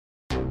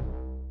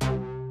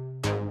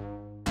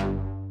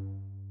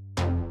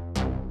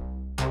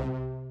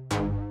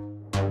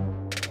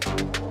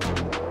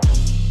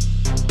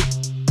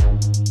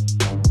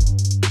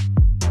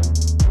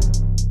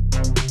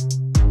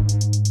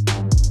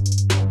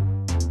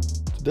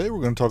Today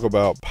we're going to talk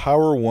about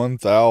Power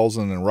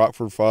 1000 and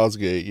Rockford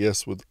Fosgate.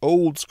 Yes, with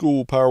old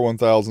school Power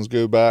 1000s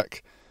go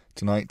back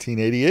to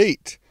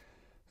 1988.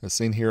 As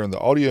seen here in the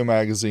Audio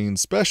Magazine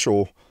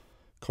special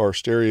car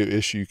stereo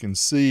issue, you can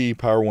see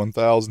Power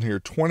 1000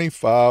 here,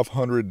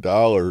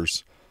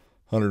 $2,500,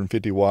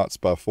 150 watts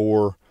by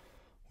 4.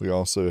 We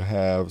also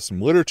have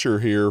some literature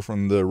here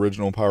from the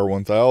original Power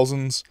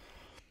 1000s,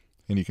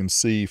 and you can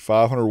see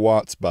 500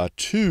 watts by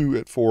 2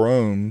 at 4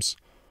 ohms,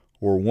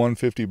 or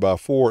 150 by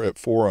 4 at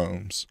 4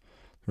 ohms.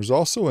 There's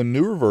also a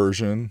newer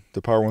version,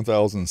 the Power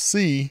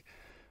 1000C,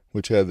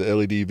 which had the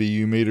LED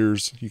VU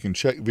meters. You can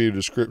check video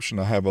description.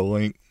 I have a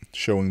link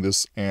showing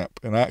this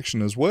amp in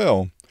action as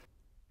well.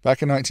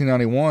 Back in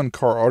 1991,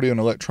 Car Audio and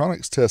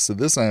Electronics tested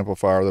this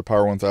amplifier, the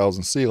Power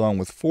 1000C, along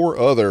with 4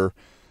 other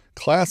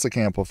classic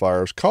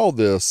amplifiers, called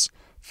this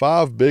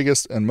 5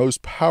 biggest and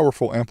most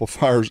powerful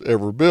amplifiers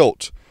ever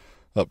built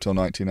up till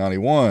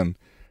 1991.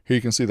 Here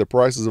you can see the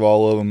prices of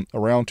all of them,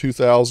 around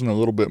 $2,000, a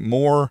little bit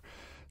more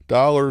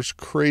dollars,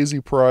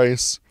 crazy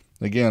price.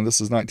 Again, this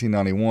is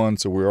 1991,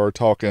 so we are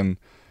talking,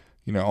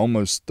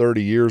 almost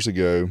 30 years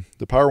ago.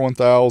 The Power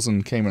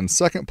 1000 came in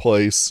second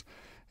place,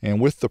 and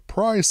with the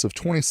price of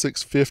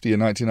 $2,650 in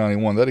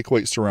 1991, that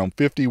equates to around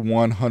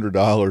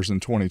 $5,100 in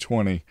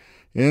 2020.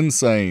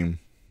 Insane.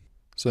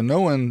 So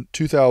knowing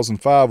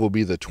 2005 will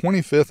be the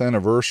 25th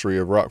anniversary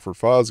of Rockford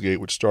Fosgate,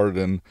 which started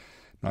in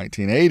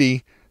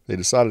 1980, they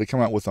decided to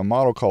come out with a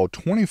model called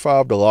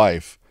 25 to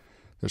Life.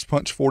 There's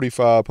Punch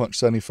 45, Punch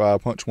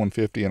 75, Punch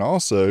 150, and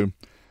also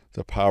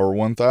the Power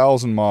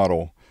 1000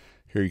 model.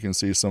 Here you can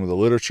see some of the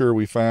literature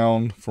we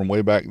found from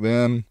way back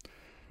then.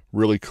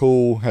 Really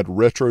cool, had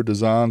retro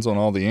designs on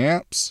all the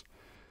amps.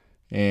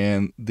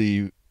 And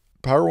the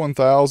Power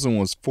 1000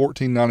 was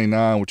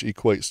 $1,499, which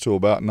equates to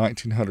about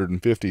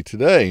 $1,950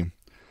 today.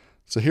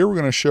 So here we're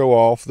going to show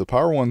off the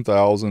Power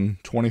 1000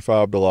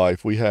 25 to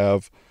Life. We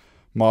have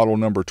model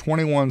number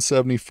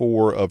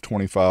 2174 of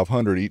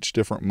 2500. Each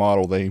different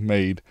model, they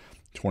made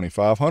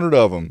 2500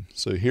 of them.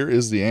 So here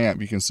is the amp.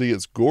 You can see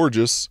it's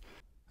gorgeous.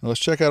 Now let's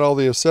check out all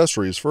the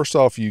accessories. First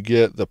off, you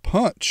get the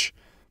Punch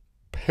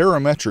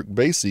parametric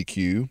bass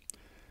EQ,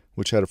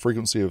 which had a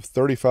frequency of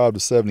 35 to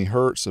 70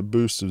 hertz, a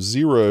boost of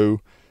 0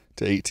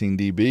 to 18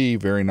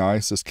 dB. Very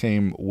nice. This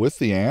came with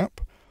the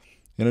amp.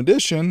 In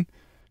addition,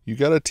 you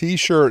got a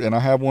t-shirt, and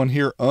I have one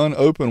here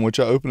unopened, which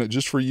I opened it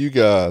just for you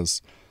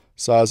guys.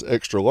 Size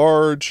extra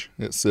large.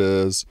 It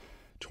says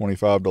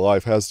 25 to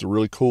Life. Has the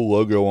really cool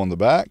logo on the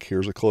back.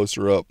 Here's a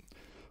closer up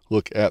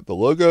look at the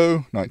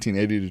logo.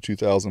 1980 to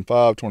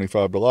 2005,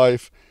 25 to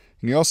Life.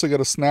 And you also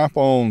got a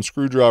snap-on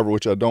screwdriver,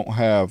 which I don't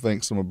have.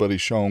 Thanks to my buddy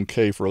Sean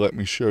K for letting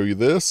me show you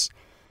this.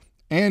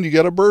 And you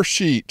got a burst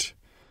sheet.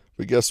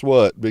 But guess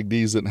what? Big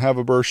D's didn't have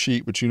a burst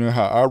sheet, but you know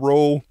how I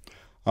roll.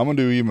 I'm going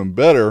to do even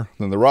better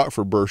than the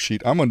Rockford burst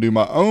sheet. I'm going to do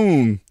my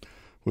own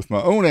with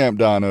my own amp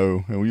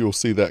dyno, and you'll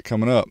see that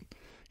coming up.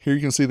 Here you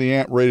can see the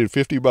amp rated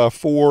 50 by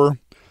 4,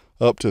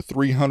 up to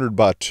 300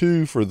 by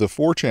 2 for the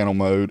 4-channel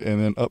mode,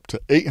 and then up to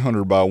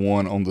 800 by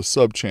 1 on the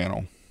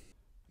sub-channel.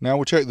 Now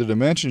we'll check the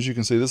dimensions. You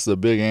can see this is a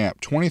big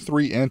amp,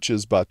 23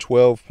 inches by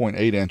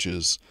 12.8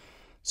 inches.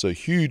 So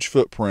huge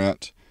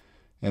footprint,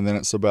 and then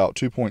it's about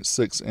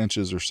 2.6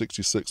 inches or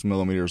 66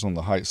 millimeters on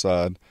the height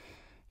side.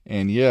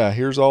 And yeah,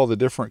 here's all the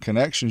different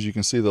connections. You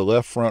can see the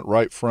left front,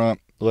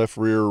 left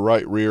rear,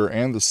 right rear,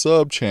 and the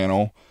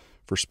sub-channel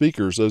for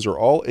speakers. Those are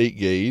all 8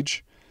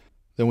 gauge.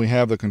 Then we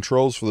have the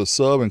controls for the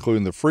sub,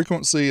 including the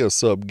frequency, a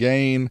sub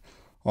gain,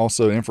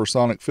 also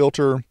infrasonic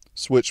filter,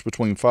 switch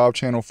between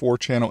 5-channel,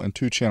 4-channel, and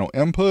 2-channel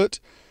input.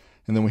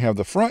 And then we have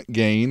the front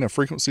gain, a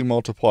frequency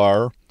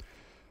multiplier,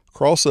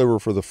 crossover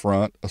for the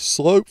front, a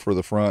slope for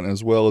the front,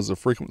 as well as the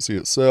frequency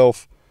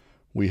itself.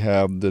 We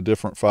have the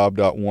different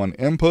 5.1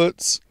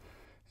 inputs.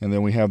 And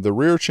then we have the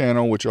rear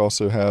channel, which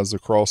also has the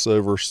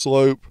crossover,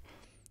 slope,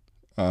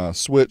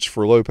 switch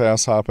for low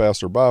pass, high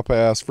pass, or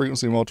bypass,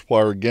 frequency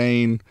multiplier,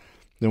 gain.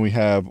 Then we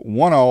have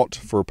 1 alt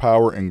for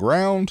power and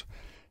ground,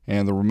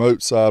 and the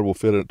remote side will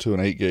fit it to an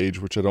 8 gauge,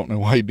 which I don't know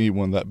why you need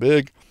one that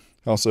big.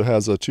 It also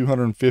has a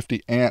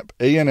 250 amp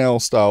A&L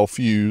style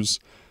fuse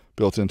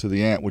built into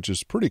the amp, which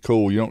is pretty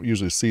cool. You don't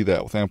usually see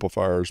that with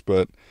amplifiers,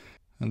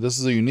 and this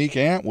is a unique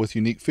amp with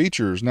unique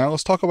features. Now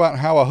let's talk about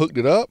how I hooked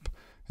it up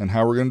and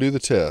how we're going to do the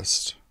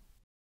test.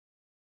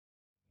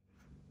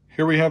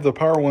 Here we have the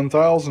Power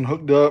 1000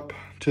 hooked up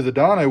to the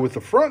dyno with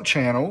the front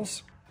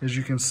channels. As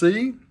you can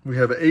see, we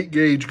have an 8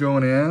 gauge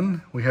going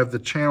in. We have the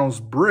channels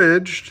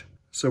bridged.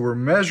 So we're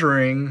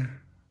measuring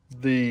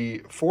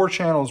the 4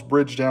 channels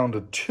bridged down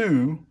to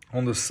 2.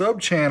 On the sub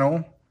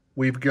channel,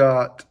 we've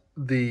got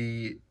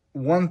the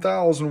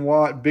 1000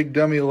 watt big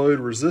dummy load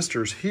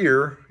resistors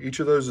here.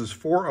 Each of those is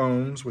 4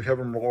 ohms. We have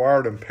them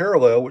wired in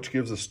parallel, which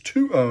gives us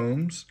 2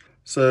 ohms.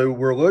 So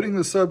we're loading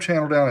the sub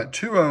channel down at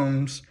 2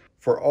 ohms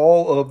for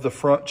all of the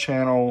front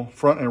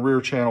and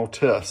rear channel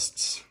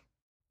tests.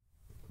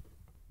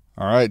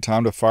 All right,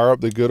 time to fire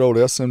up the good old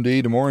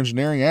SMD Demore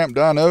Engineering amp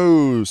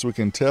dyno so we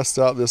can test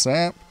out this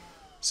amp,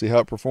 see how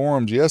it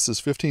performs. Yes, it's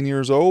 15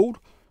 years old.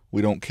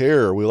 We don't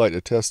care. We like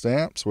to test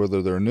amps,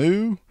 whether they're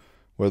new,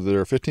 Whether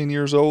they're 15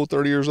 years old,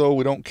 30 years old,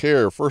 we don't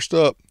care. First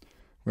up,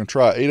 we're going to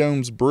try 8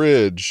 ohms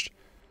bridged.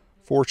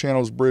 4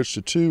 channels bridged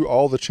to 2.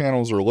 All the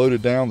channels are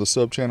loaded down. The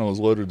sub channel is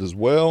loaded as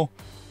well.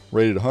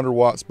 Rated 100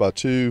 watts by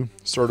 2.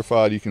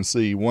 Certified, you can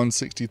see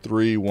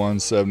 163,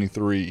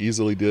 173.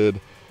 Easily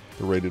did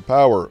the rated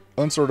power.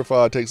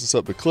 Uncertified takes us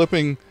up to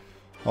clipping.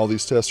 All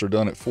these tests are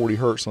done at 40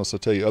 hertz unless I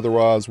tell you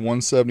otherwise.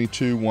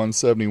 172,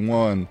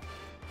 171.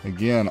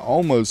 Again,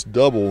 almost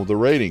double the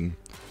rating.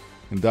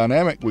 In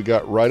dynamic, we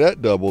got right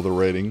at double the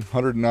rating.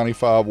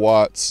 195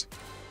 watts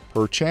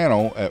per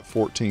channel at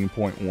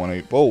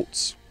 14.18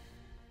 volts.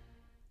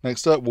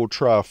 Next up, we'll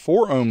try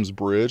 4 ohms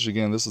bridge.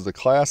 Again, this is the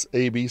Class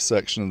AB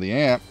section of the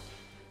amp.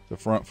 The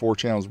front 4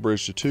 channels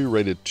bridged to 2,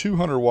 rated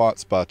 200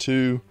 watts by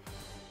 2.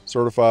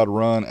 Certified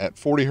run at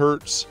 40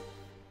 hertz.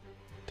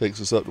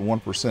 Takes us up to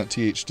 1%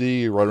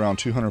 THD, right around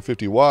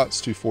 250 watts,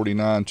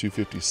 249,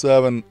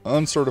 257.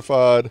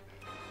 Uncertified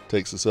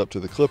takes us up to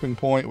the clipping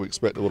point. We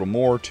expect a little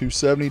more,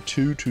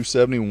 272,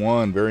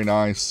 271. Very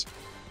nice.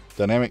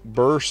 Dynamic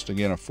burst,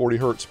 again a 40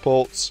 hertz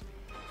pulse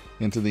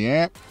into the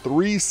amp,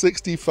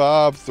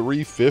 365,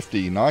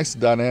 350. Nice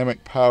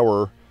dynamic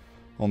power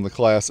on the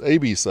Class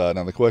AB side.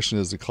 Now the question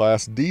is, the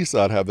Class D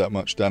side have that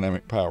much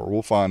dynamic power?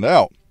 We'll find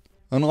out.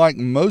 Unlike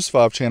most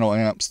 5-channel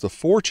amps, the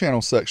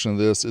 4-channel section of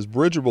this is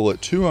bridgeable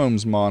at 2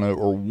 ohms mono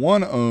or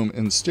 1 ohm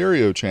in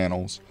stereo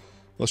channels.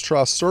 Let's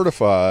try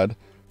certified.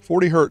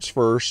 40 hertz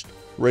first,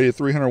 rated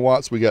 300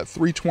 watts, we got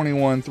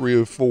 321,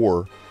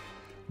 304.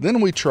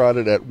 Then we tried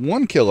it at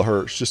 1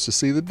 kilohertz just to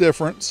see the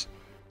difference.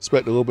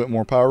 Expect a little bit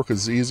more power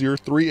because it's easier.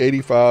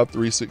 385,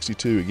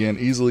 362. Again,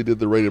 easily did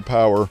the rated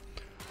power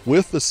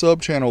with the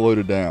sub channel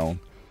loaded down.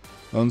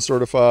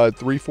 Uncertified,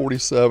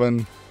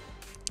 347,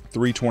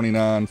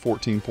 329,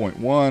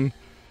 14.1.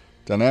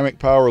 Dynamic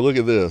power, look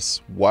at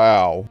this.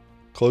 Wow.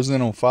 Closing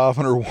in on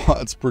 500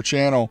 watts per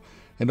channel.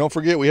 And don't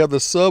forget, we have the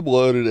sub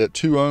loaded at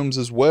 2 ohms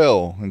as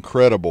well.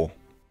 Incredible.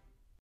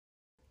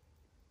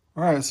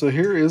 All right, so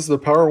here is the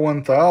Power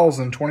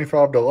 1000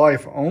 25 to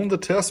life on the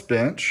test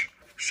bench.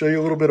 Show you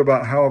a little bit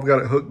about how I've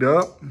got it hooked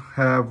up.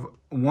 Have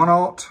 1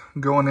 aught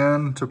going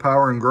in to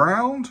power and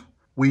ground.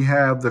 We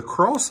have the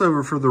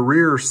crossover for the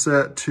rear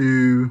set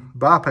to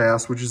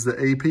bypass, which is the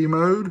AP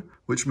mode,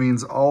 which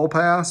means all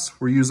pass.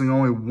 We're using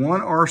only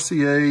 1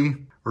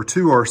 RCA or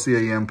 2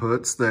 RCA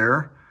inputs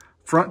there.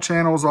 Front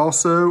channels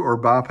also are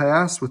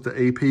bypass with the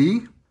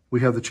AP.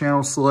 We have the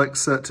channel select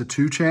set to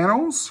 2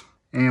 channels,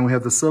 and we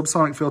have the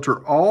subsonic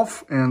filter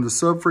off and the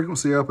sub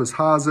frequency up as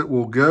high as it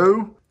will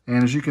go.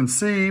 And as you can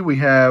see, we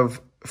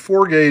have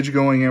 4 gauge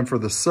going in for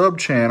the sub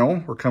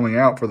channel, or coming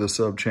out for the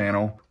sub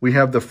channel. We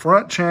have the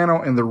front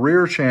channel and the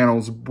rear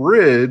channels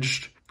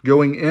bridged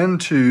going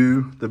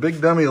into the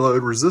big dummy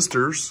load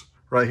resistors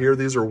right here.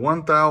 These are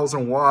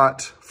 1000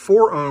 watt,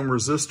 4 ohm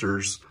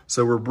resistors.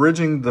 So we're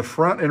bridging the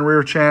front and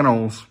rear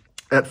channels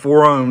at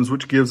 4 ohms,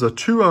 which gives a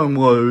 2 ohm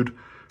load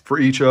for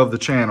each of the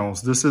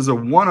channels. This is a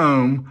 1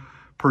 ohm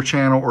per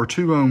channel or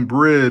 2 ohm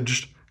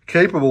bridged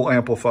capable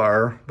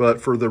amplifier, but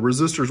for the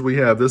resistors we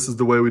have, this is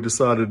the way we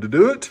decided to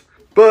do it.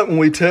 But when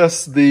we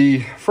test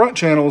the front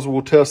channels,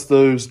 we'll test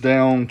those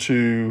down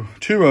to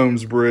 2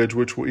 ohms bridge,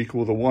 which will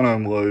equal the 1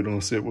 ohm load, and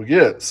we'll see what we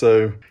get.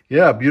 So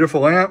yeah,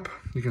 beautiful amp.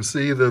 You can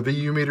see the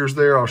VU meters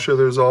there. I'll show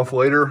those off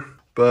later.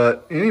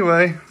 But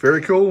anyway,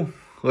 very cool.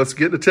 Let's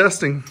get to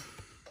testing.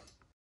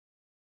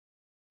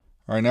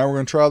 All right, now we're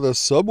going to try the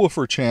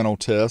subwoofer channel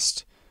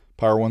test,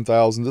 Power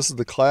 1000. This is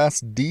the Class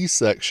D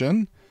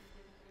section.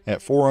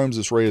 At 4 ohms,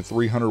 it's rated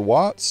 300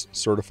 watts.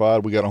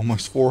 Certified, we got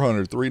almost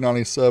 400,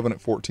 397 at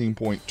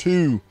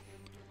 14.2.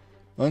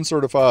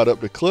 Uncertified,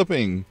 up to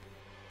clipping.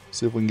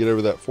 See if we can get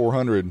over that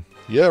 400.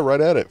 Yeah,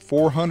 right at it.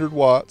 400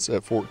 watts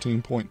at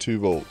 14.2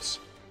 volts.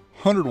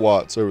 100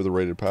 watts over the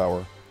rated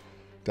power.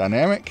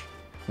 Dynamic.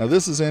 Now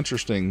this is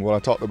interesting, what I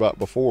talked about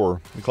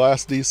before. The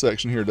Class D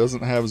section here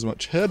doesn't have as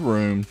much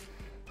headroom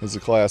as the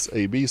Class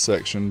AB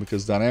section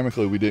because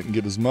dynamically we didn't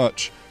get as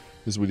much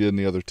as we did in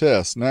the other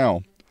tests.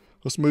 Now,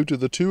 let's move to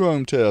the 2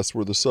 ohm test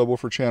where the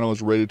subwoofer channel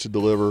is rated to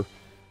deliver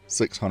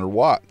 600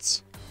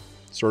 watts.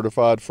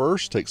 Certified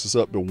first takes us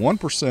up to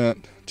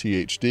 1%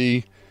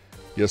 THD.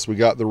 Yes, we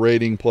got the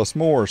rating plus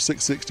more,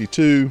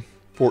 662,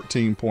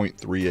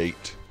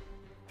 14.38.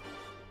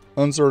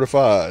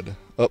 Uncertified,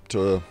 up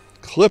to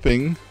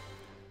clipping.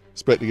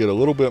 Expect to get a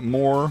little bit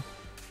more.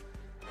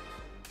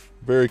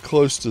 Very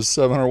close to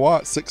 700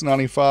 watts,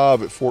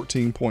 695 at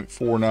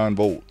 14.49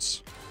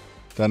 volts.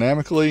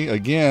 Dynamically,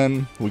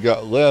 again, we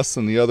got less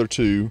than the other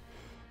 2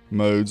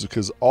 modes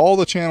because all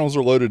the channels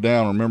are loaded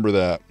down, remember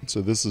that.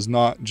 So this is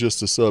not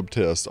just a sub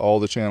test, all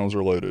the channels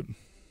are loaded.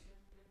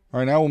 All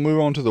right, now we'll move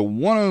on to the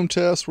 1 ohm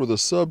test where the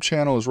sub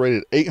channel is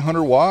rated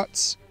 800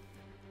 watts.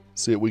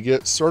 See what we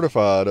get.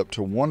 Certified up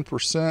to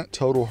 1%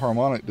 total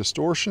harmonic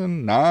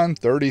distortion,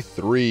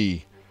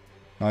 933.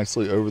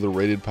 Nicely over the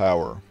rated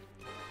power.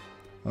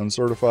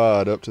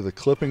 Uncertified up to the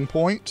clipping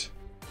point,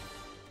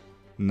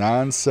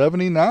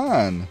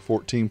 979,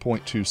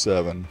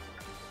 14.27.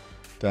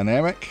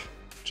 Dynamic,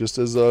 just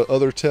as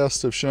other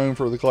tests have shown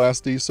for the Class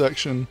D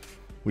section,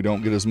 we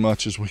don't get as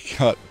much as we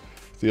got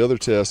the other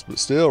test, but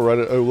still right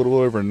at a little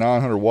over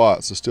 900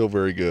 watts is still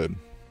very good.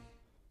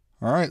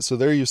 All right, so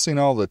there you've seen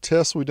all the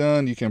tests we've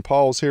done. You can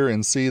pause here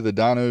and see the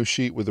dyno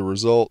sheet with the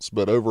results,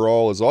 but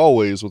overall, as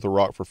always with the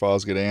Rockford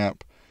Fosgate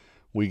amp,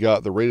 we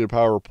got the rated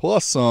power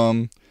plus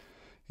some.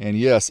 And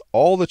yes,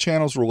 all the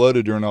channels were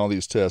loaded during all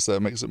these tests.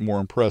 That makes it more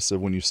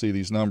impressive when you see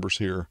these numbers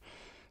here.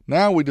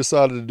 Now we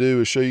decided to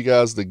do is show you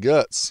guys the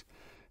guts.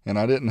 And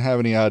I didn't have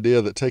any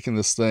idea that taking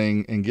this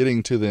thing and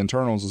getting to the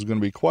internals was going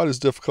to be quite as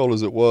difficult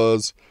as it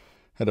was.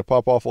 Had to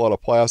pop off a lot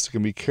of plastic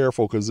and be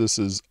careful because this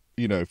is,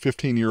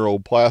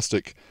 15-year-old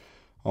plastic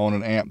on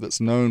an amp that's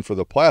known for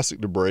the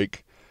plastic to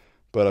break.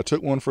 But I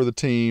took one for the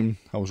team.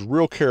 I was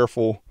real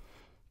careful,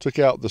 took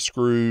out the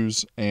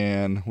screws,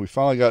 and we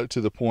finally got it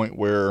to the point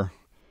where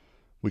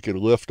we could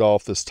lift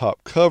off this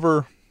top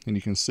cover. And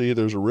you can see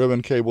there's a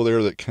ribbon cable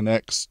there that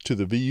connects to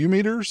the VU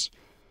meters.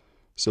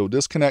 So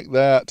disconnect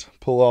that,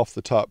 pull off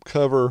the top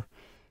cover, and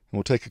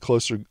we'll take a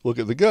closer look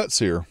at the guts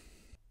here.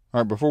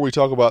 All right, before we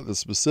talk about the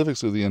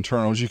specifics of the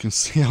internals, you can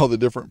see all the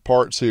different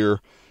parts here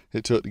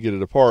it took to get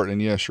it apart.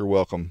 And yes, you're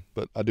welcome,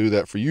 but I do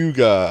that for you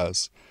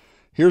guys.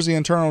 Here's the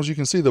internals. You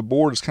can see the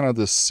board is kind of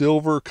this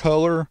silver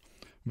color,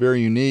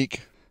 very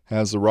unique.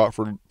 Has the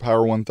Rockford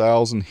Power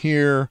 1000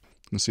 here.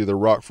 You can see the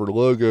Rockford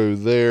logo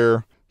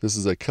there. This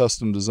is a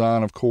custom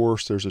design, of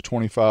course. There's a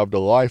 25 to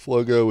life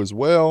logo as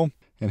well.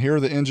 And here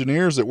are the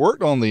engineers that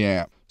worked on the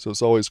amp. So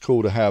it's always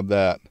cool to have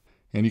that.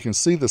 And you can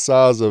see the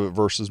size of it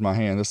versus my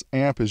hand. This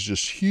amp is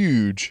just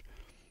huge.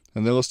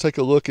 And then let's take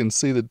a look and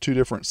see the two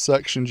different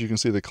sections. You can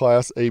see the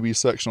Class AB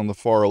section on the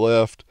far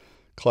left.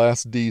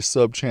 Class D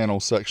sub-channel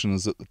section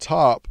is at the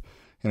top.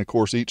 And of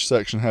course, each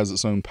section has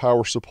its own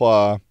power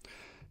supply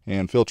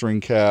and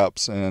filtering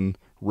caps and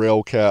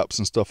rail caps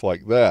and stuff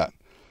like that.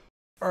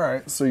 All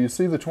right, so you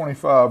see the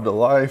 25 to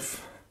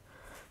life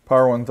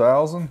Power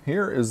 1000.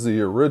 Here is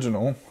the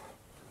original.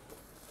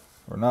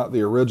 Or not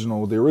the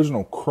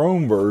original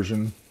chrome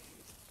version,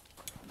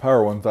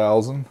 Power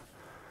 1000.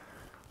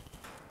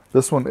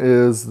 This one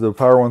is the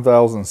Power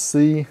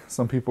 1000C.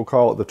 Some people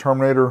call it the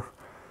Terminator,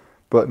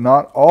 but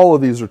not all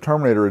of these are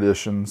Terminator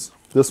editions.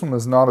 This one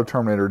is not a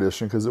Terminator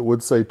edition because it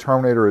would say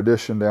Terminator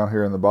edition down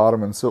here in the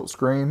bottom in silk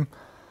screen.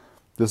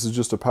 This is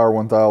just a Power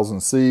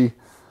 1000C.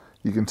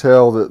 You can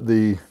tell that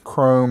the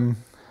chrome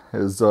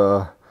is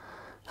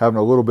having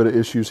a little bit of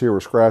issues here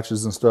with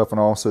scratches and stuff, and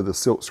also the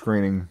silk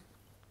screening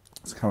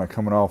it's kind of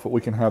coming off, but we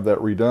can have that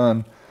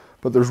redone.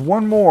 But there's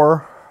one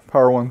more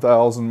Power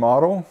 1000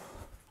 model. All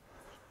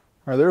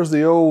right, there's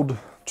the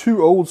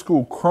two old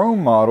school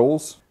chrome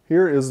models.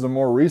 Here is the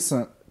more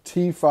recent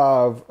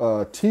T5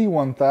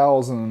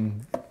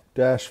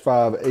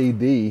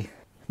 T1000-5AD.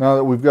 Now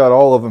that we've got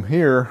all of them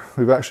here,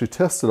 we've actually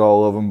tested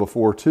all of them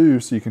before too,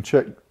 so you can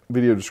check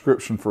video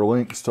description for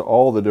links to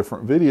all the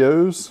different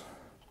videos.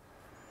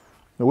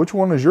 Now, which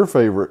one is your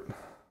favorite?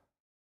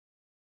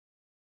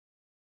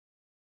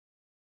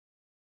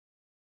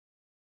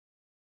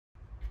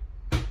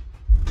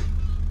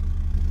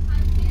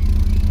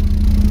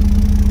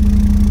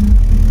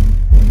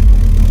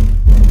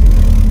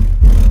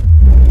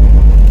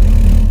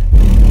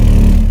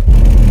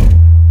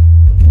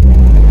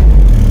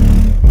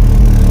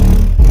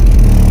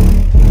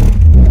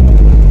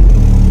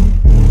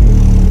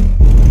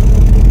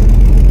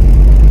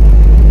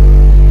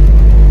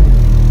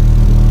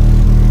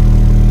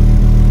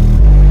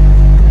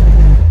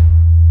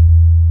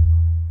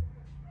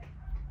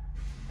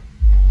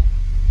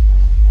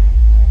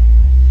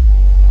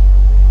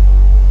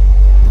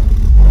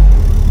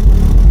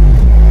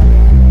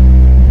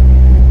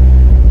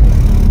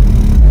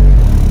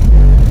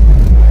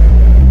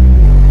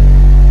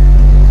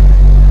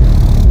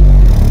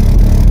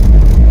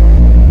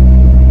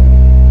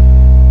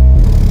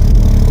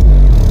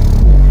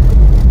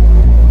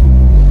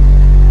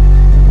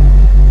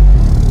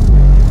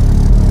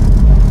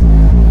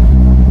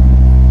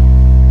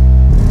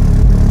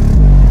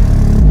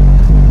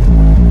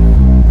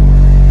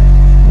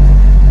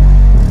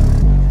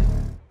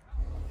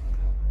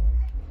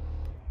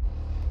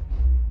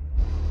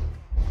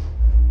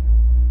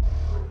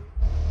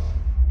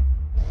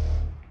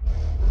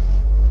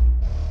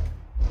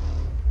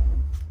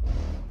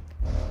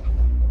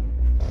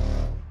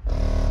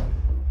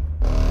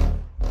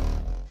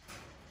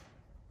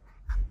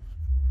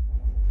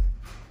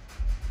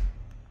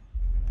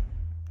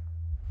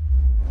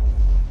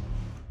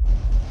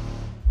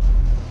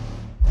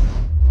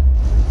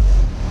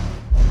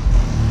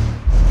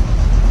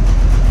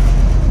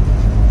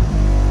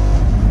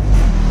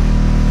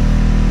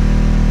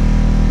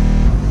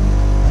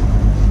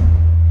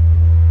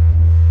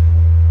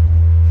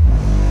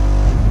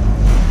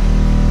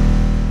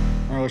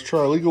 Let's try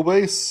our legal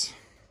base.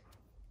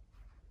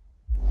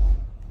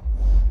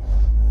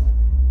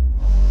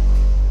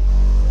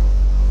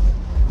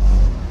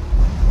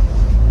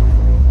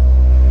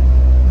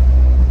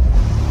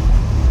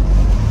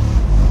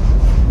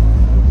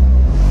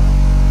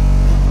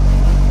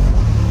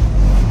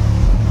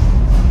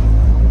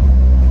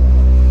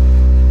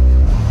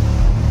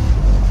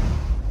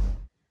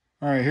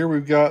 All right, here we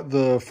we've got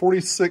the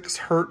 46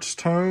 Hertz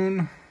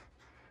tone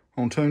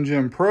on Tone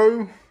Gem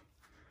Pro.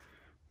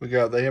 We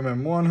got the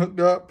MM1 hooked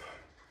up,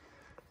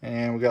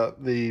 and we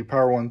got the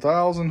Power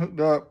 1000 hooked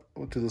up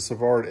to the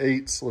Savard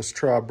 8s. Let's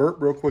try a burp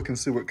real quick and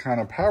see what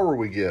kind of power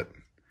we get.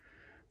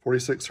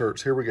 46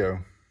 Hertz, here we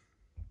go.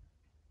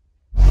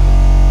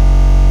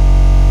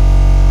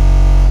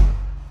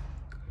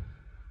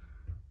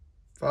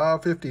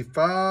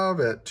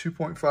 $555 at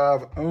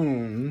 2.5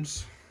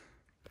 ohms.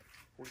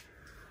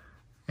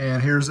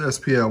 And here's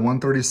SPL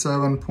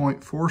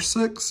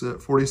 137.46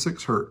 at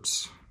 46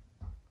 Hertz.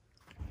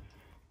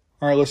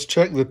 All right, let's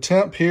check the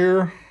temp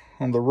here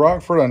on the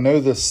Rockford. I know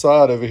this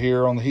side over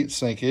here on the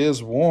heatsink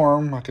is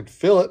warm. I could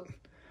feel it.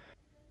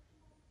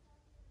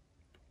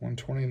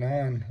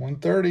 129,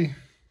 130.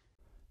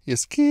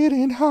 It's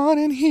getting hot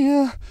in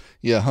here.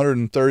 Yeah,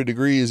 130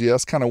 degrees. Yeah,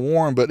 it's kind of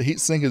warm, but the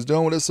heatsink is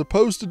doing what it's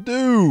supposed to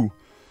do.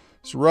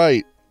 That's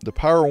right. The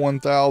Power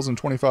 1000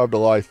 25 to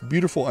life.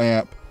 Beautiful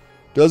amp.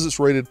 Does its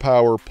rated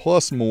power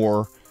plus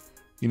more.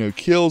 You know,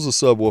 kills the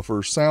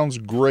subwoofer. Sounds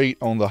great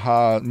on the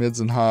high,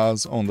 mids and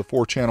highs on the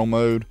 4-channel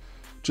mode.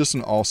 Just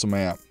an awesome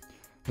amp.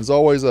 As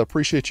always, I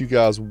appreciate you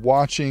guys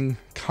watching,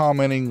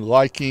 commenting,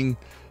 liking.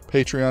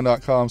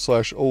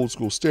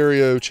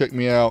 Patreon.com/oldschoolstereo. Check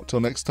me out. Till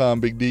next time,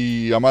 Big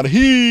D. I'm out of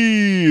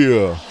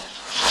here.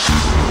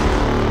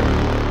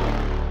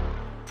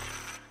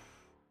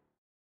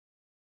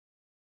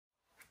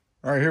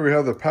 All right, here we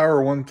have the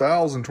Power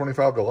 1000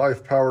 25 to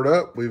life powered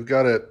up. We've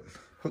got it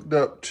hooked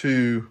up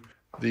to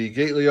the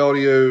Gately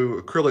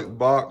Audio acrylic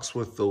box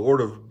with the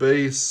Lord of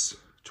Bass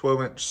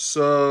 12-inch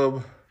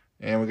sub.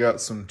 And we got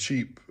some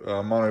cheap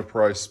mono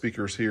price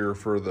speakers here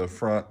for the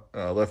front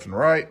left and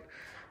right.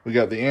 We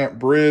got the amp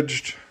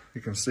bridged.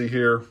 You can see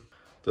here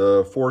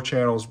the 4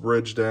 channels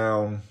bridged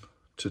down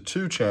to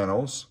 2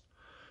 channels.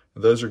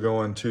 Those are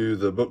going to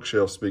the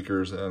bookshelf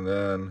speakers, and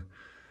then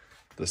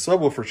the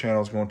subwoofer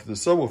channel is going to the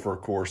subwoofer,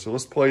 of course. So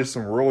let's play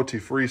some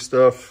royalty-free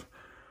stuff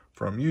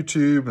from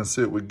YouTube and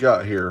see what we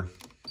got here.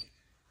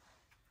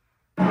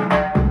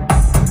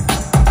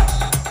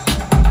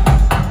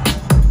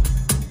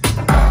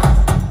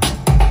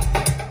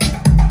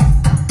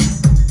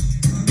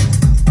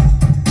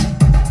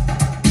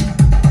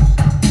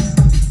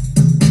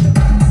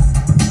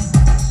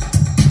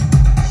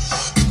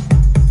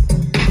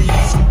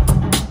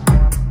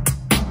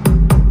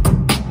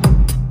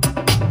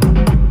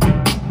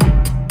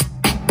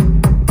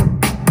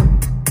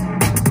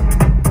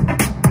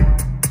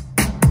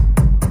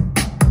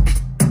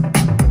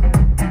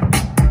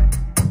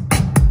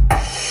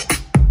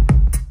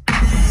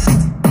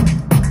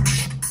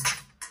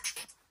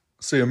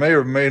 See, I may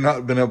or may not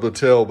have been able to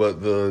tell,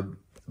 but the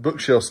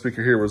bookshelf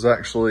speaker here was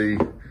actually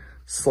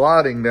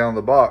sliding down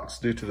the box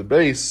due to the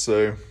bass,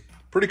 so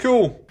pretty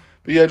cool.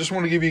 But yeah, I just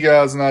want to give you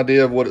guys an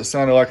idea of what it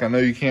sounded like. I know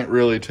you can't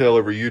really tell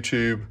over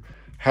YouTube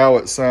how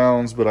it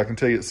sounds, but I can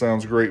tell you it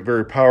sounds great.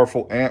 Very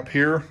powerful amp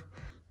here.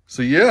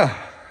 So yeah,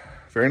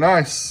 very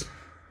nice.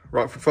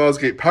 Rockford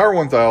Fosgate Power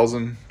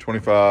 1000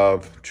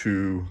 25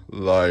 to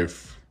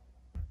life.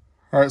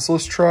 All right, so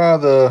let's try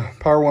the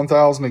Power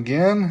 1000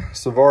 again.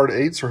 Savard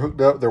 8s are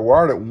hooked up. They're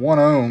wired at 1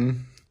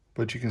 ohm,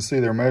 but you can see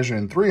they're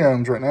measuring 3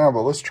 ohms right now.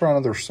 But let's try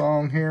another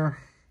song here.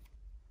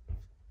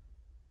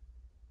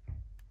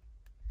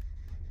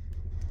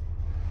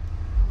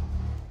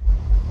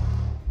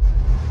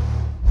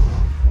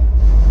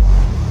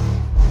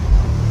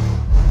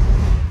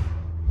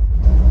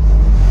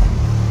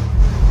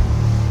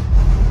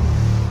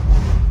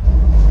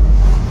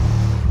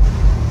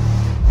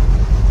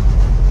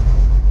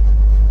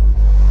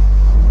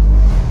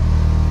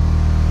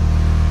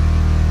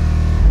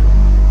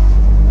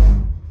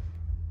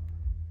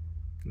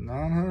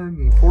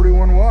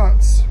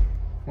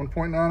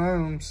 .9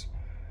 ohms.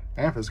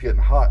 Amp is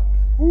getting hot.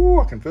 Ooh,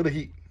 I can feel the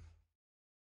heat.